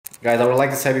Guys, I would like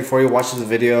to say before you watch this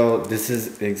video, this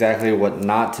is exactly what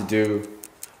not to do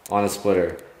on a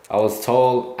splitter. I was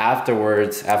told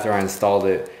afterwards, after I installed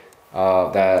it,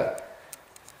 that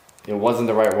it wasn't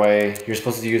the right way. You're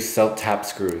supposed to use self-tap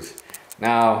screws.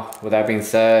 Now, with that being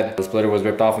said, the splitter was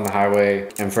ripped off on the highway,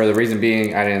 and for the reason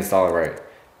being, I didn't install it right,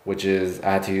 which is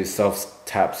I had to use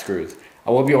self-tap screws. I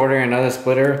will be ordering another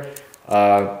splitter.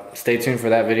 Stay tuned for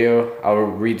that video. I will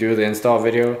redo the install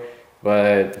video,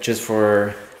 but just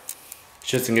for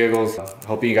shits and giggles,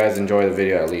 hope you guys enjoy the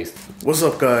video at least. What's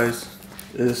up, guys?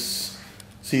 It's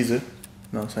Caesar.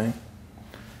 Know what I'm saying?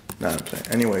 Nah, I'm saying.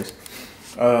 Anyways,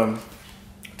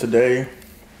 today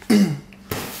I'm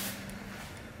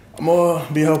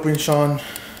gonna be helping Sean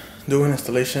do an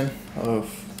installation of,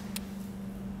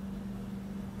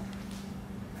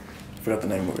 I forgot the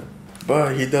name of it,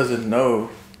 but he doesn't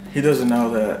know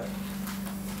that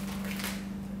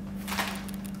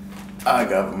I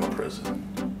got him a present.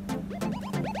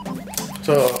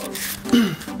 So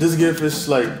this gift is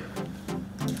like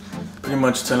pretty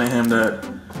much telling him that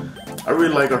I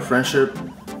really like our friendship,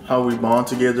 how we bond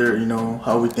together, you know,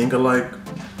 how we think alike.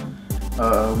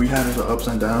 We had the ups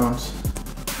and downs,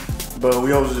 but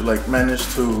we always like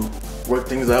managed to work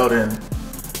things out and,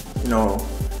 you know,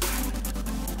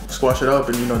 squash it up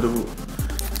and, you know, do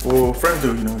what friends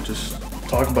do, you know, just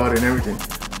talk about it and everything.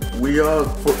 We all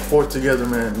fought together,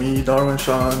 man. Me, Darwin,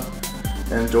 Sean,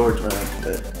 and George, man.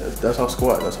 That's our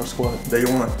squad. That's our squad. Day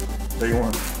one.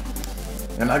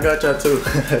 And I got y'all too.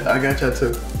 I got y'all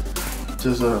too.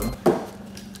 Just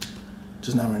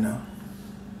not right now.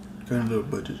 Got a little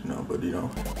budget, you know. But you know,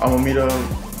 I'm gonna meet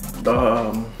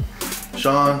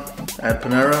Sean at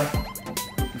Panera.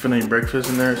 We're finna eat breakfast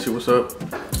in there. See what's up.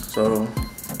 So,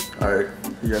 all right,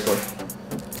 here you go.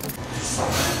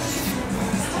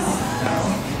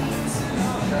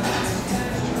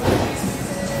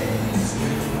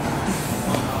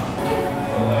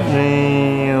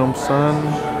 Damn, son.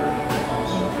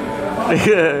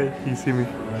 Yeah, you see me.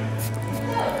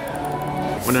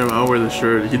 Whenever I wear the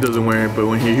shirt, he doesn't wear it, but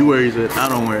when he wears it, I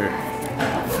don't wear it.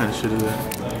 What kind of shit is that?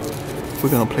 We're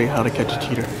gonna play how to catch a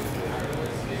cheater.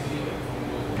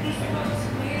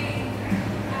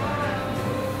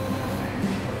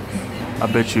 I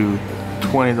bet you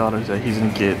 $20 that he's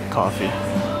gonna get coffee.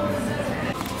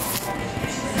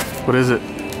 What is it?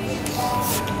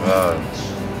 I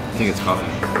think it's coffee.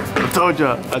 I told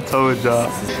y'all.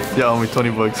 Y'all owe me 20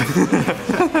 bucks.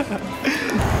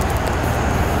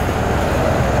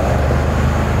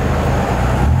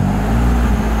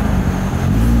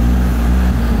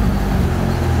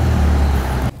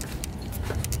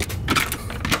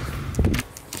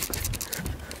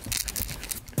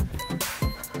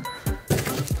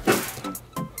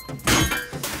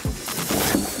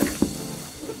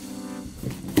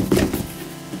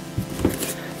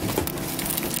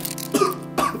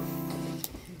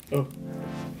 Oh.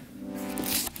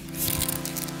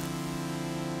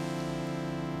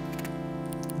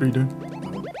 What are you doing?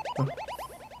 Oh.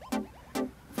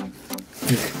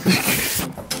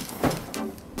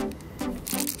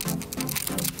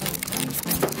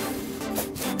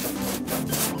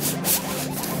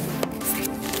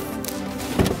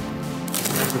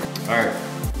 Alright.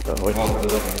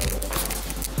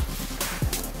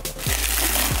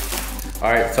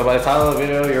 Alright, so by the title of the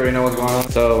video, you already know what's going on.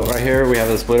 So right here we have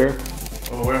the splitter.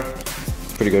 Oh, where?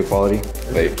 Pretty good quality.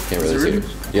 But you can't really see it.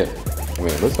 Yeah. I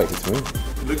mean, it looks like it's new.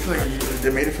 It looks like they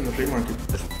made it from the flea market.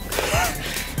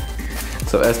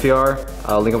 So SPR,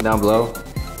 I'll link them down below.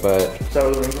 But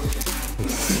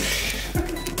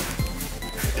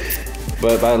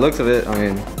but by the looks of it, I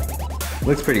mean, it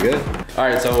looks pretty good.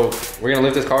 Alright, so we're gonna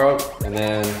lift this car up and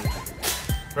then...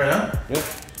 Right now? Yeah.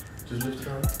 Just lift it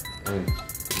up. I mean,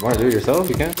 you wanna do it yourself?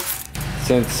 You can.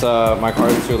 Since my car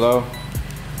is too low.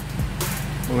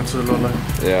 We went to the low line.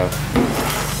 Yeah.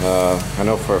 I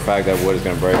know for a fact that wood is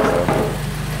gonna break, so.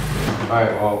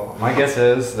 Alright, well, my guess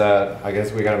is that I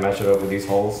guess we gotta match it up with these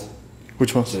holes.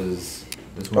 Which ones? Is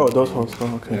this one. Oh, those holes.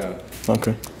 Oh, okay. Yeah.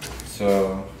 Okay.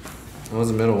 So, that was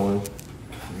the middle one.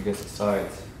 I guess the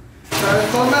sides.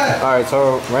 Alright,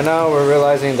 so right now we're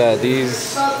realizing that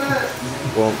these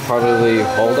won't probably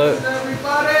hold it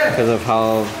because of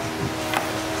how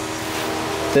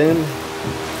thin,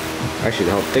 actually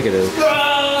how thick it is.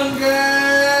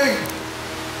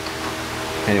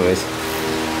 Anyways,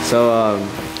 so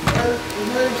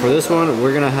for this one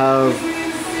we're gonna have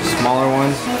smaller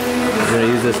ones. We're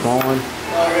gonna use this small one,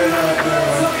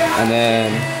 and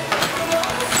then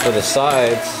for the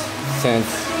sides, since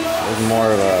it's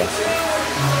more of a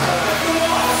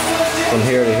from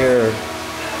here to here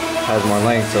has more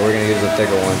length, so we're gonna use the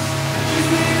thicker one.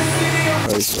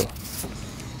 Right, so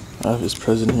I have his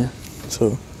present here.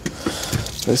 So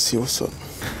let's see what's up.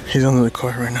 He's under the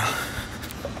car right now.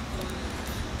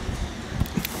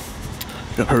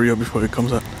 Gotta hurry up before he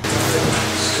comes out.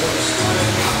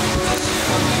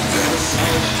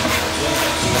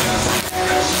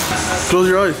 Close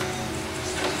your eyes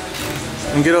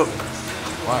and get up.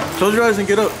 Why? Close your eyes and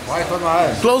get up. Why close my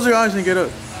eyes? Close your eyes and get up.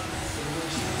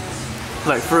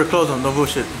 Like, for real, close them, no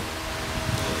bullshit.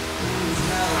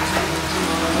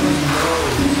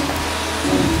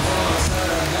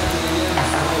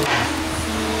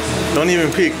 Don't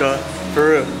even peek, dog.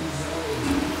 For real.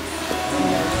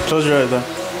 Close your eyes, dog.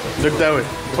 Look that way,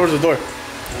 towards the door.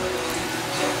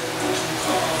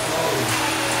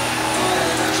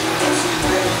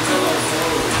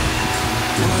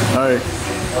 Alright.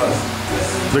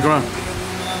 Look around.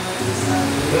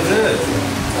 What's this?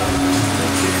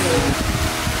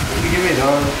 What you give me,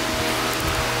 dog?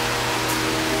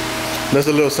 That's a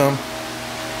little something.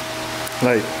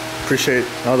 Like, appreciate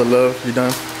all the love you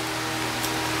done.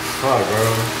 Fuck, bro.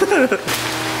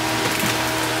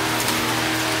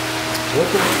 What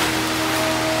the?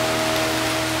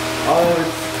 Oh,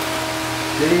 it's...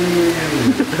 Damn.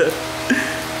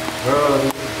 Bro,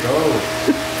 this is dope.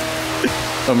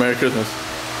 Oh, Merry Christmas.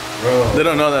 Bro. They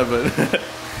don't know that, but...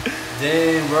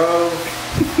 Damn, bro.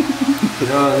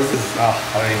 Yo, this is... Oh,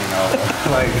 I don't even know.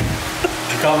 Like,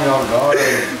 you caught me off guard.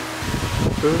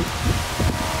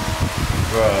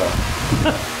 Bro.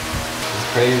 It's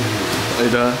crazy. Hey,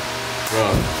 done. Bro.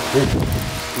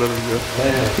 Let him go.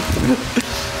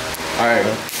 Alright.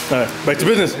 Alright, back to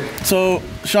business. So,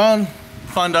 Sean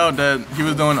found out that he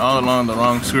was doing all along the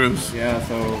wrong screws. Yeah,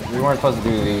 so we weren't supposed to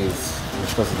do these. We're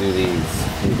supposed to do these.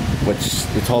 Which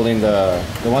is holding the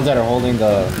ones that are holding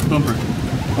the... Bumper.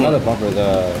 Not the bumper,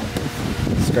 the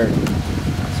skirt.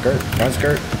 Skirt? Front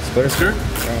skirt? Splitter skirt?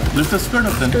 Lift the skirt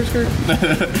up then. Skirt.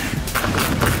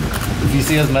 If you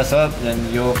see us mess up,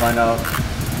 then you'll find out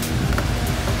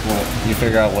what you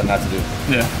figure out what not to do.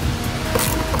 Yeah.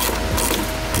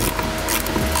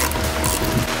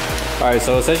 Alright,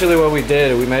 so essentially what we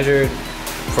did, we measured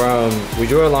we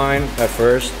drew a line at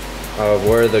first of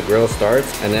where the grill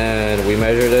starts, and then we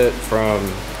measured it from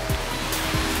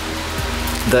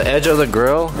the edge of the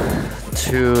grill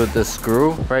to the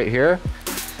screw right here,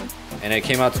 and it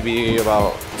came out to be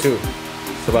about 2.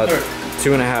 So about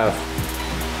 2.5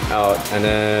 out, and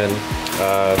then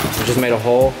we just made a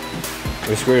hole,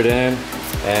 we screwed it in,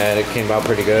 and it came out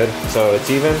pretty good, so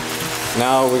it's even.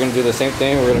 Now we're gonna do the same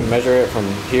thing. We're gonna measure it from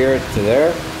here to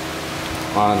there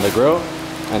on the grill,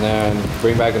 and then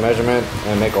bring back the measurement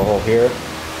and make a hole here,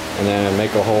 and then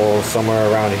make a hole somewhere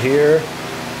around here,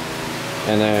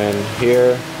 and then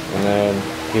here, and then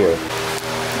here.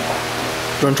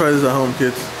 Don't try this at home,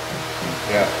 kids.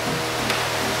 Yeah.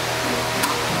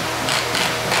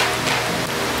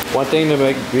 One thing to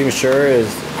be sure is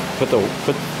put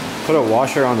a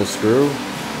washer on the screw.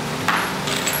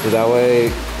 So that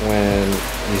way, when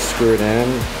you screw it in,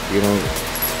 you don't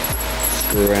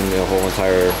screw in the whole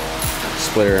entire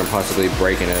splitter and possibly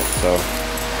breaking it. So,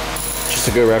 just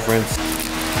a good reference.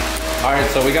 All right,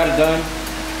 so we got it done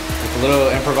with a little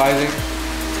improvising.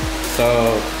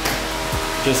 So,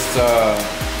 just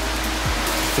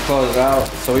to close it out,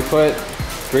 so we put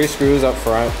 3 screws up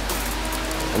front,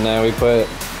 and then we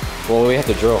have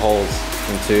to drill holes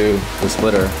into the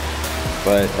splitter,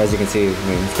 but as you can see, I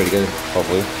mean, it's pretty good,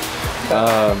 hopefully.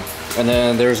 And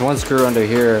then there's 1 screw under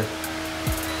here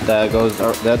that goes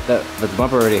that the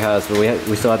bumper already has, but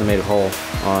we still have to make a hole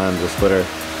on the splitter.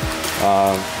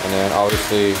 And then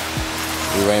obviously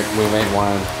we made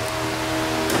 1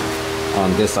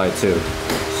 on this side too.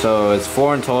 So it's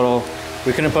 4 in total.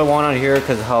 We couldn't put 1 on here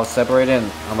because of how separated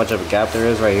and how much of a gap there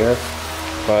is right here.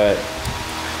 But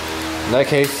in that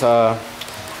case,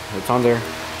 it's on there.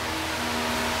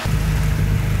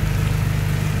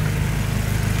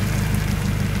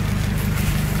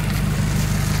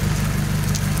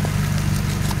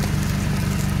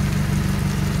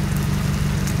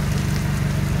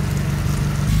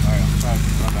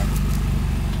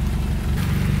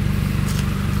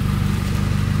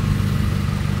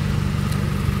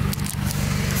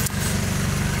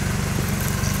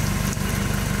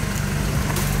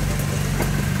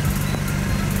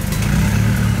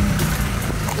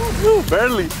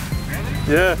 Barely.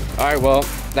 Yeah. All right, well,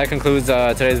 that concludes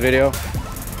today's video.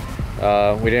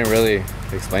 We didn't really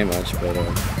explain much, but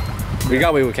we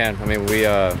got what we can. I mean, we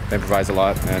improvised a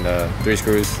lot, and 3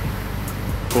 screws.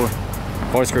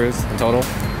 4 screws in total.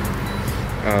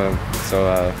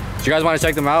 So if you guys want to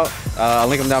check them out, I'll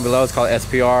link them down below. It's called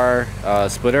SPR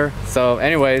Splitter. So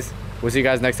anyways, we'll see you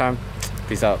guys next time.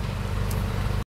 Peace out.